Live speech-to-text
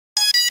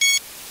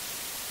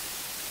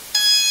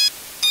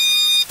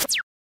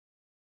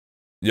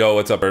Yo,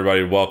 what's up,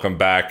 everybody? Welcome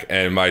back.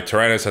 And my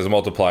Taranis has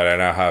multiplied. I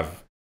now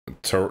have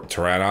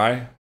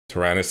Taranises.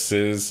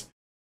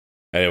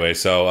 Anyway,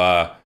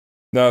 so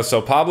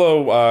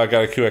Pablo got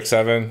a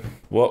QX7.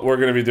 What we're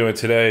going to be doing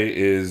today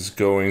is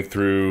going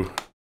through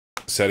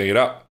setting it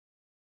up.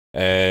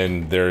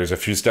 And there's a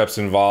few steps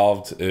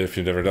involved if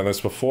you've never done this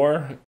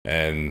before.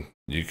 And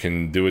you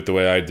can do it the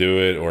way I do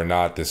it or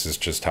not. This is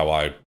just how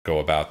I go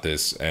about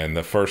this. And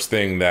the first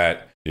thing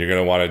that you're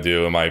going to want to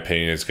do, in my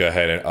opinion, is go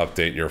ahead and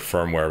update your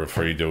firmware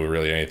before you do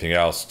really anything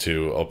else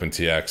to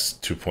OpenTX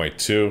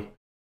 2.2.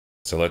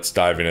 So let's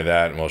dive into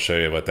that and we'll show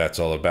you what that's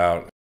all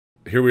about.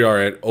 Here we are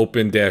at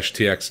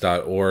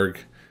open-tx.org.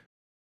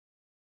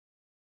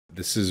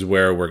 This is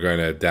where we're going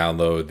to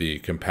download the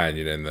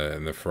companion and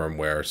the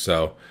firmware.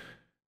 So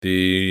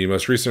the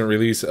most recent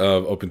release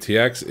of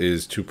OpenTX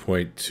is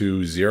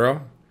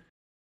 2.20.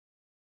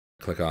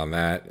 Click on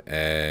that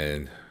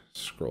and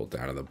scroll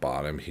down to the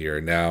bottom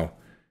here. Now,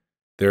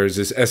 there's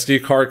this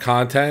SD card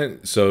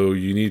content, so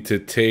you need to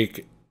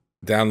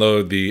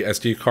download the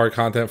SD card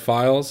content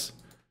files,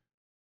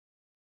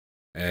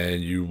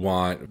 and you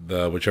want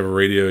whichever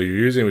radio you're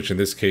using, which in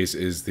this case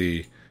is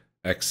the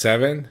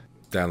X7.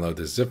 Download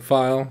the zip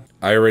file.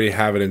 I already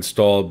have it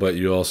installed, but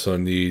you also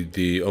need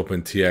the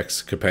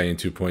OpenTX Companion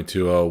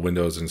 2.20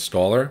 Windows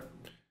installer.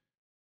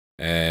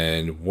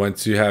 And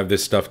once you have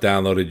this stuff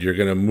downloaded, you're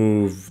gonna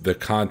move the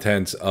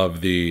contents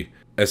of the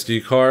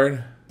SD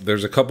card.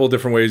 There's a couple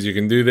different ways you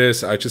can do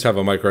this. I just have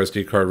a micro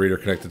SD card reader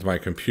connected to my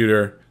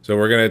computer. So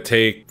we're gonna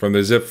take from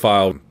the zip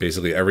file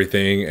basically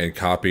everything and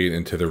copy it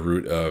into the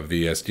root of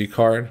the SD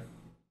card.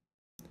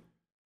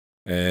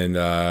 And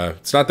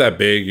it's not that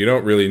big. You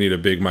don't really need a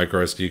big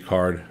micro SD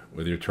card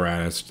with your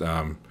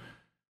Taranis.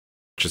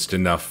 Just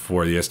enough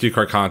for the SD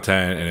card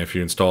content, and if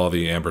you install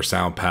the Amber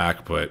sound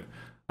pack, but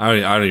I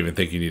don't even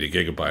think you need a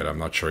gigabyte. I'm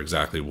not sure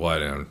exactly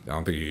what, and I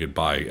don't think you could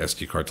buy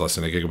SD cards less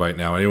than a gigabyte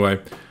now anyway.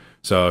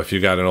 So if you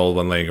got an old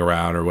one laying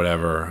around or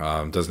whatever,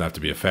 doesn't have to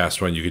be a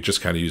fast one. You could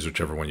just kind of use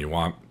whichever one you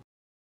want.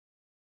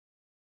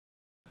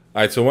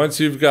 All right, so once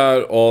you've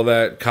got all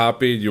that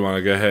copied, you want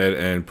to go ahead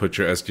and put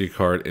your SD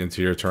card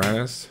into your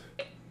Taranis.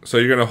 So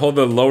you're going to hold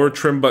the lower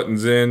trim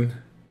buttons in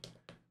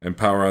and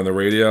power on the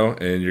radio,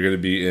 and you're going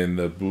to be in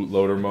the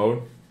bootloader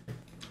mode.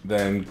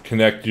 Then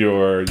connect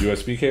your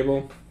USB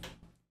cable.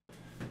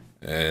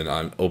 And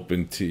on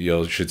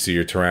you should see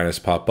your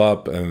Taranis pop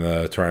up and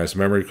the Taranis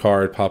memory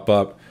card pop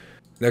up.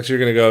 Next, you're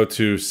going to go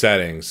to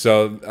settings.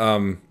 So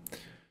a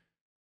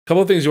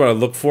couple of things you want to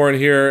look for in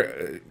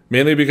here,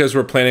 mainly because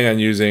we're planning on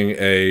using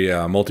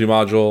a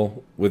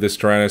multi-module with this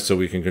Taranis, so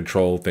we can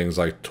control things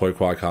like toy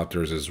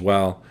quadcopters as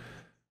well.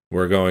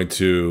 We're going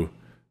to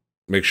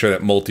make sure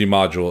that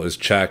multi-module is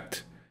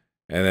checked.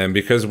 And then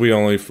because we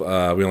only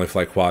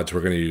fly quads,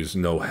 we're going to use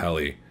no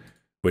heli,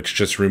 which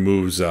just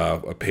removes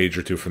a page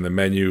or two from the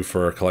menu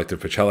for collective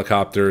pitch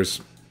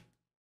helicopters.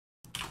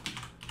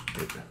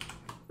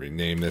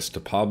 Rename this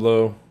to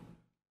Pablo.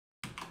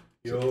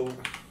 Yo.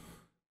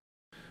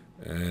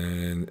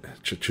 And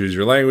choose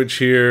your language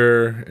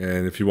here.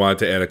 And if you wanted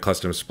to add a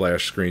custom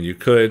splash screen, you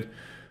could.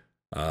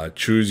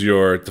 Choose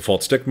your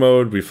default stick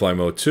mode. We fly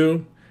mode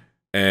 2.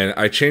 And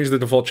I changed the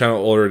default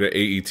channel order to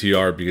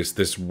AETR because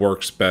this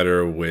works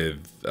better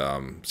with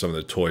some of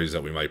the toys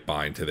that we might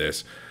bind to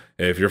this.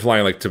 If you're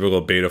flying like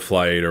typical beta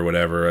flight or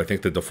whatever, I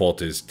think the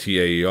default is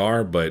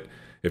TAER, but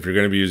if you're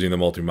going to be using the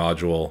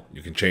multi-module,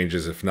 you can change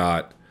this. If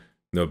not,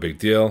 no big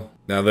deal.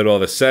 Now that all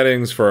the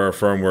settings for our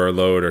firmware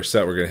load are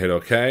set, we're going to hit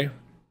OK.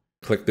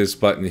 Click this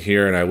button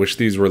here, and I wish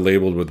these were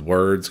labeled with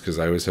words because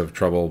I always have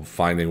trouble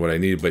finding what I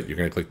need, but you're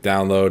going to click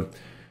download,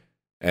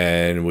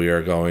 and we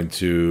are going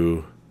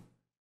to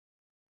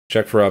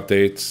check for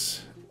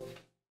updates.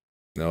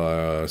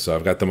 So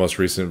I've got the most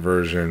recent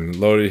version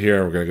loaded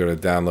here. We're going to go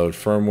to download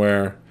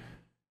firmware,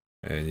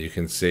 and you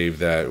can save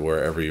that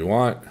wherever you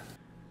want.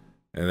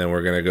 And then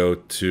we're going to go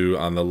to,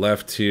 on the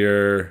left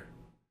here,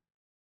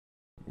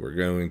 we're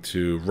going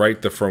to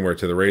write the firmware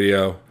to the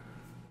radio.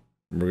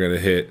 We're going to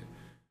hit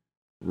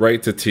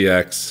write to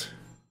TX,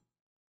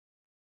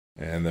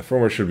 and the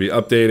firmware should be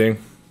updating.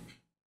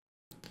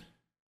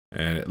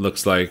 And it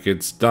looks like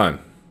it's done.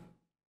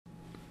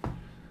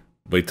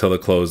 Wait till the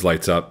close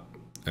lights up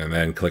and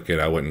then click it.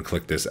 I wouldn't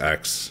click this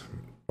X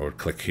or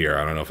click here.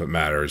 I don't know if it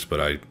matters,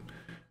 but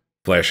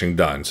flashing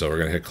done. So we're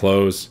going to hit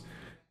close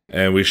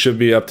and we should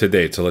be up to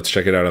date. So let's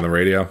check it out on the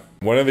radio.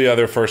 One of the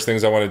other first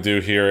things I want to do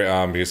here,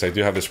 because I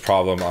do have this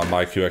problem on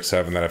my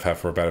QX7 that I've had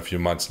for about a few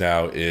months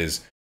now,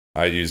 is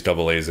I use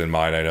AA's in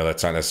mine. I know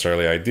that's not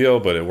necessarily ideal,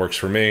 but it works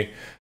for me.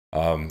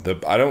 I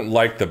don't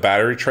like the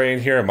battery tray in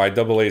here. My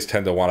AA's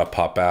tend to want to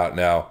pop out.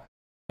 Now,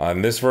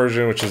 on this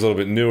version, which is a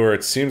little bit newer,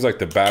 it seems like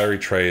the battery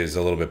tray is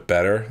a little bit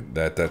better.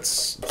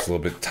 It's a little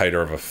bit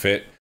tighter of a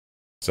fit.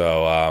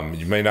 So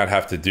you may not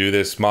have to do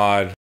this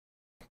mod,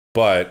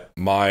 but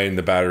mine,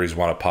 the batteries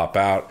want to pop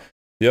out.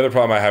 The other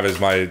problem I have is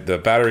the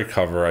battery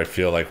cover, I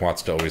feel like,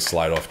 wants to always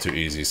slide off too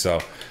easy.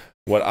 So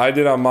what I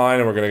did on mine,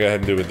 and we're going to go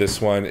ahead and do with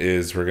this one,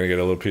 is we're going to get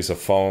a little piece of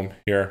foam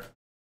here.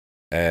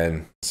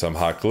 and some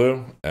hot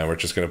glue. And we're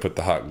just going to put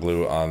the hot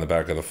glue on the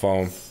back of the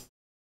foam.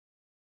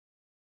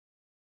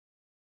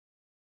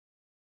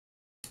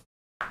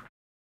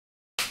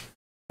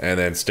 And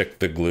then stick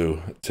the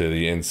glue to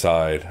the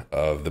inside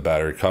of the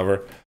battery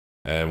cover.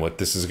 And what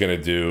this is going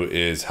to do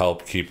is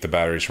help keep the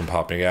batteries from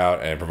popping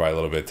out and provide a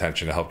little bit of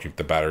tension to help keep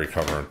the battery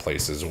cover in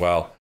place as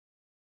well.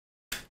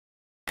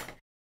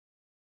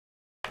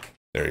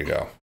 There you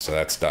go. So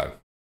that's done.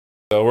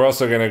 So we're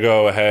also going to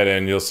go ahead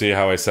and you'll see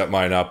how I set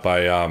mine up.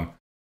 The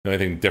only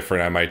thing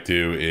different I might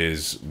do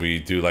is we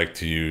do like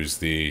to use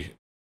the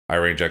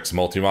iRangeX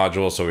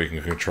multi-module so we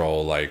can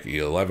control like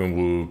E011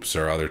 Whoops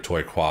or other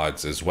toy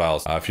quads as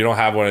well. If you don't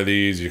have one of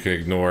these, you can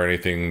ignore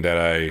anything that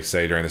I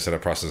say during the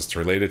setup process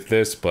related to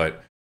this,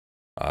 but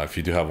if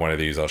you do have one of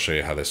these, I'll show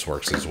you how this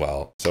works as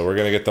well. So we're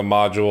going to get the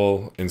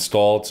module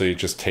installed. So you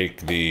just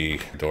take the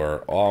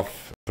door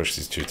off, push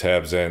these two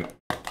tabs in,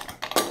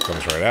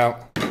 comes right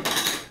out.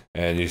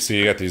 And you see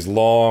you got these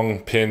long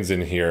pins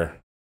in here.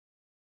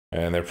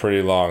 And they're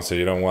pretty long, so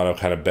you don't want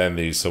to kind of bend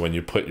these. So when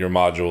you put your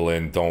module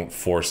in, don't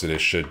force it. It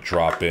should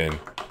drop in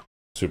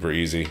super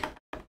easy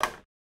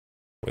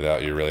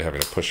without you really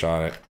having to push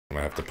on it. I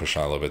might have to push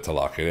on a little bit to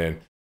lock it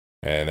in.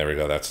 And there we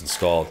go, that's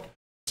installed.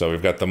 So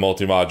we've got the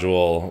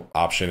multi-module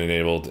option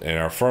enabled in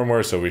our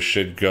firmware. So we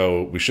should be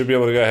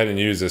able to go ahead and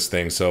use this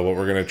thing. So what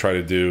we're going to try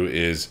to do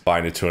is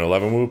bind it to an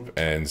 11 Whoop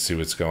and see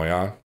what's going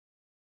on.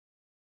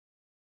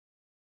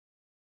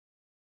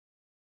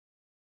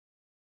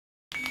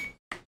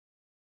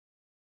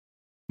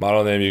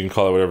 Model name, you can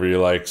call it whatever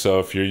you like. So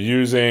if you're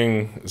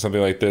using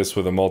something like this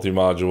with a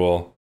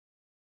multi-module,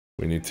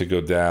 we need to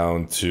go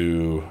down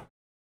to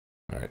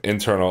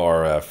internal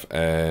RF.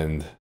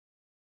 And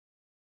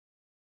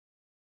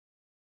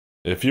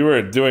if you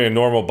were doing a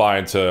normal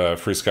bind to a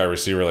FrSky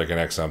receiver like an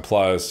XM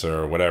Plus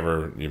or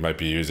whatever you might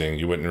be using,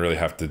 you wouldn't really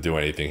have to do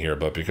anything here.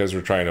 But because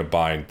we're trying to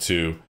bind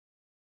to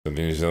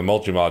something using a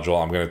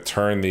multi-module, I'm going to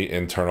turn the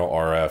internal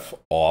RF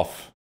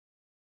off.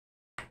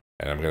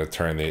 And I'm going to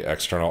turn the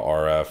external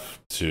RF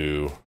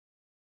to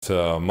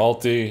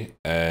multi.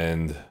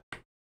 And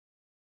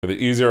for the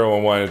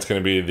E011, it's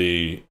going to be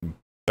the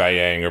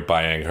Bayang or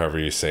Bayang, however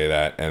you say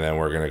that. And then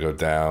we're going to go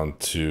down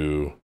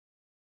to,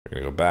 we're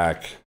going to go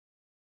back.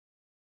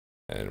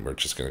 And we're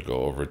just going to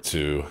go over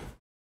to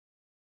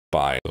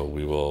bind. So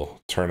we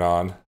will turn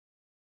on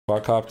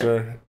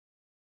quadcopter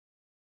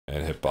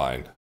and hit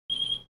bind.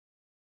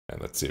 And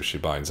let's see if she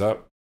binds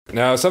up.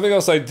 Now, something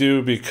else I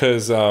do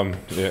because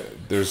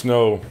there's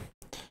no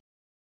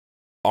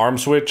arm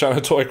switch on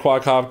a toy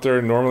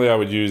quadcopter. Normally I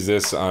would use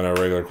this on a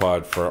regular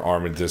quad for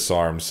arm and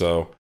disarm.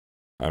 So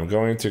I'm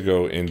going to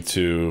go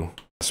into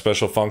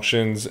special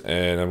functions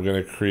and I'm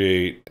going to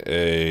create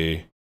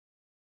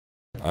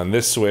on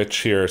this switch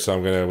here. So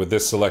I'm going to, with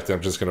this selected,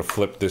 I'm just going to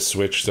flip this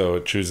switch so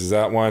it chooses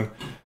that one.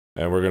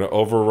 And we're going to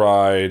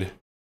override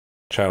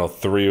channel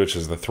 3, which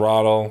is the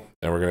throttle.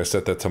 And we're going to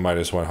set that to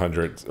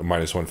 -100,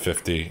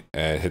 -150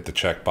 and hit the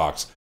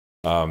checkbox.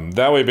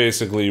 That way,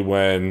 basically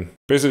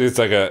it's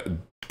like a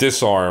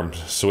disarm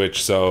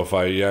switch. So if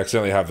I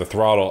accidentally have the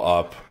throttle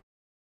up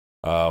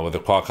with the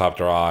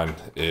quadcopter on,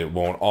 it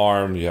won't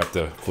arm. You have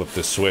to flip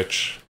the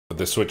switch. Put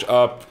the switch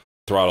up,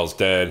 throttle's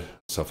dead.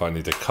 So if I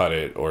need to cut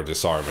it or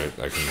disarm it,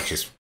 I can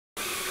just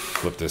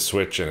flip this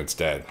switch and it's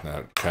dead.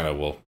 That kind of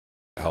will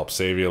help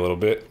save you a little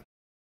bit.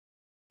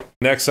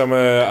 Next, I'm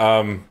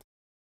gonna,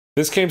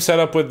 this came set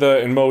up with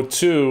in mode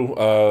 2,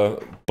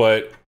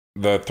 but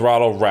the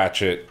throttle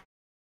ratchet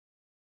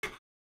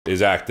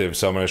is active,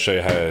 so I'm gonna show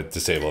you how to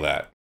disable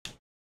that.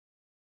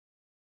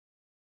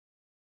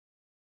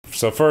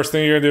 So first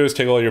thing you're gonna do is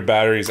take all your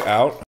batteries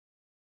out.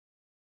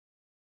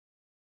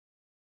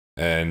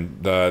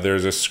 And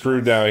there's a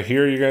screw down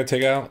here you're gonna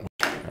take out.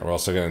 We're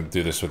also gonna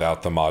do this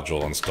without the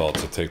module installed,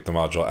 so take the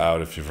module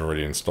out if you've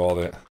already installed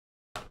it.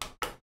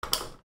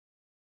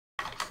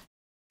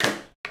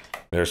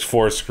 There's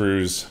 4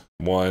 screws,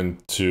 1,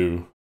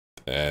 2,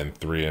 and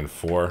 3, and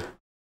 4. So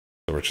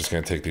we're just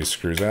gonna take these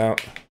screws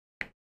out.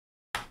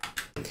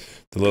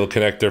 The little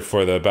connector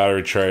for the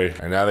battery tray.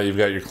 And now that you've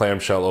got your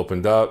clamshell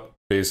opened up,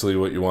 basically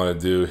what you wanna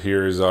do,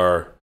 here's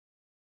our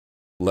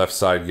left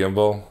side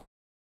gimbal.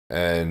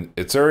 And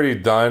it's already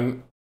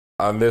done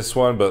on this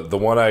one, but the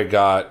one I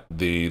got,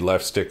 the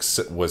left stick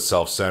was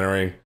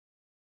self-centering.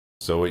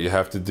 So what you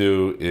have to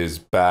do is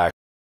back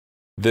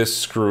this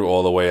screw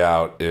all the way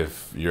out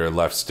if your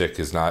left stick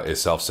is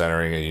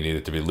self-centering and you need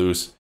it to be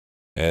loose.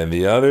 And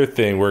the other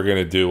thing we're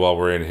going to do while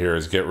we're in here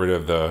is get rid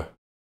of the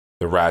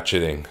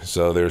ratcheting.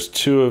 So there's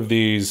 2 of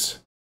these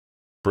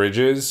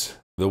bridges.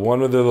 The one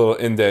with the little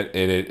indent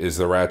in it is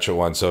the ratchet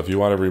one. So if you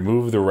want to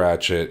remove the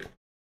ratchet,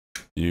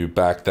 you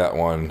back that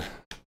one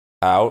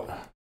out.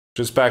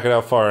 Just back it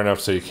out far enough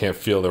so you can't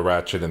feel the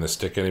ratchet in the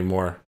stick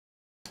anymore.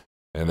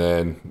 And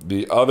then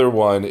the other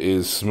one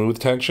is smooth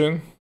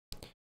tension.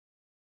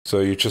 So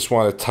you just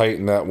want to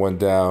tighten that one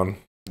down,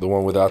 the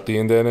one without the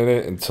indent in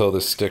it, until the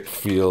stick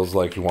feels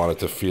like you want it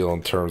to feel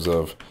in terms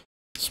of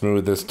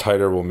smooth. This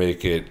tighter will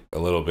make it a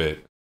little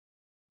bit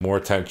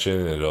more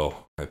tension.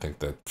 I think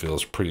that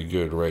feels pretty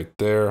good right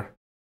there.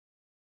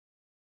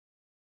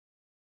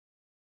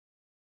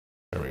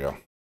 There we go.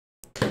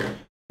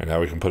 And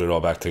now we can put it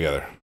all back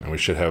together. And we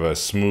should have a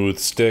smooth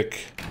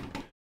stick.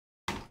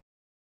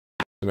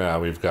 Now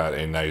we've got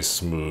a nice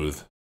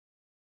smooth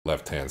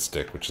left-hand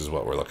stick, which is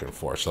what we're looking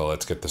for. So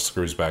let's get the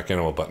screws back in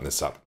and we'll button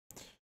this up.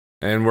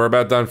 And we're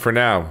about done for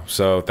now.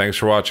 So thanks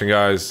for watching,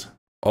 guys.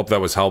 Hope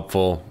that was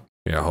helpful.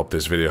 Hope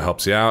this video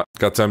helps you out.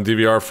 Got some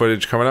DVR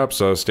footage coming up,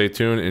 so stay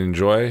tuned and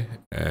enjoy,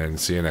 and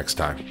see you next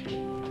time.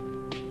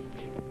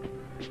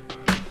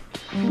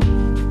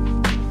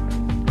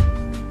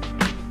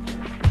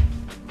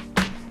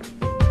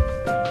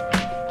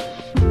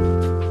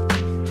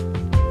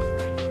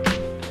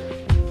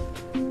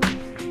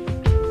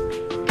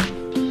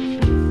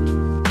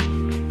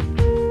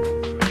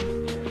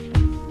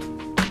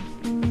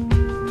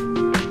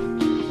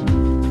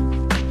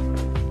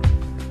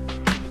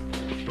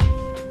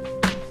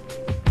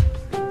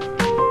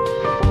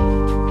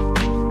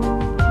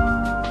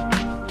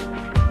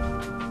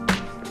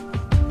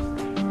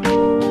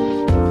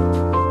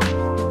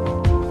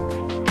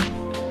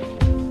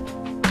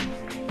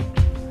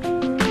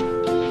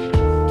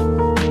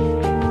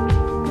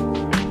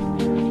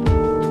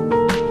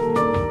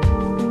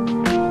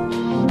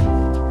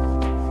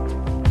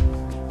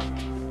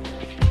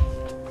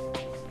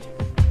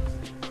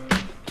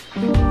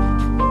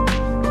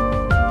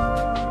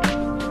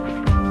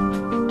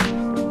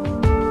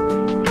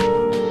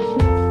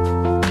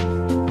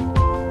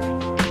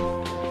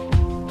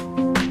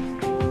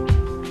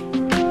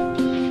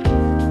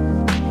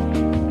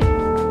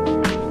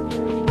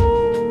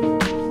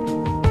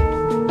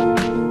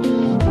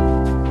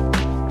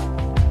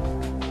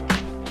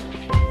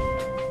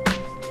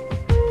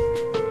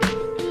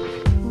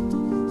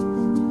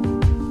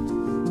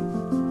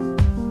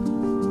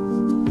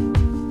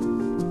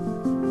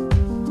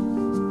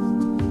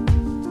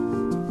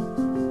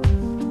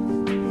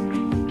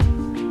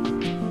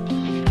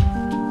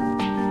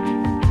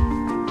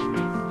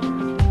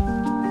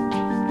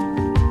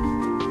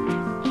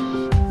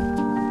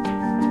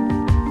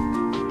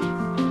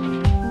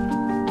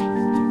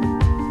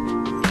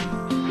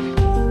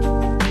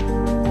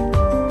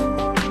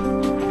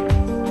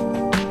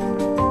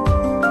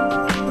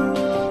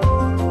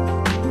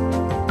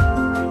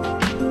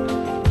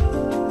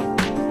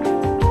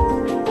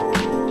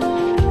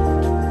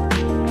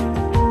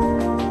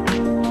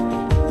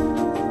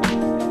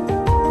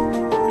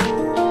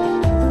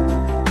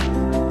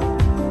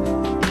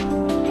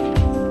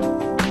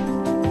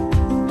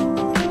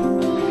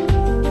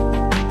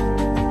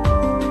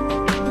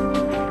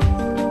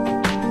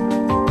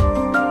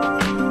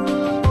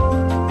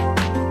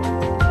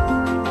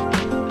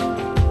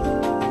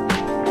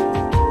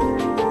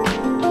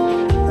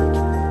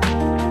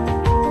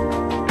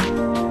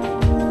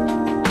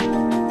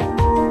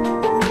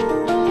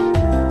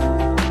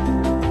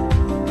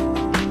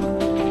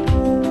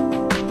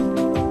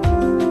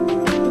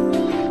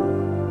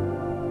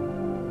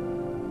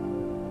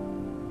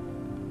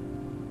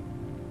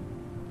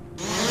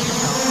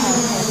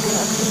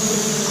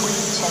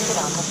 Check it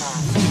on the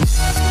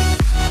map.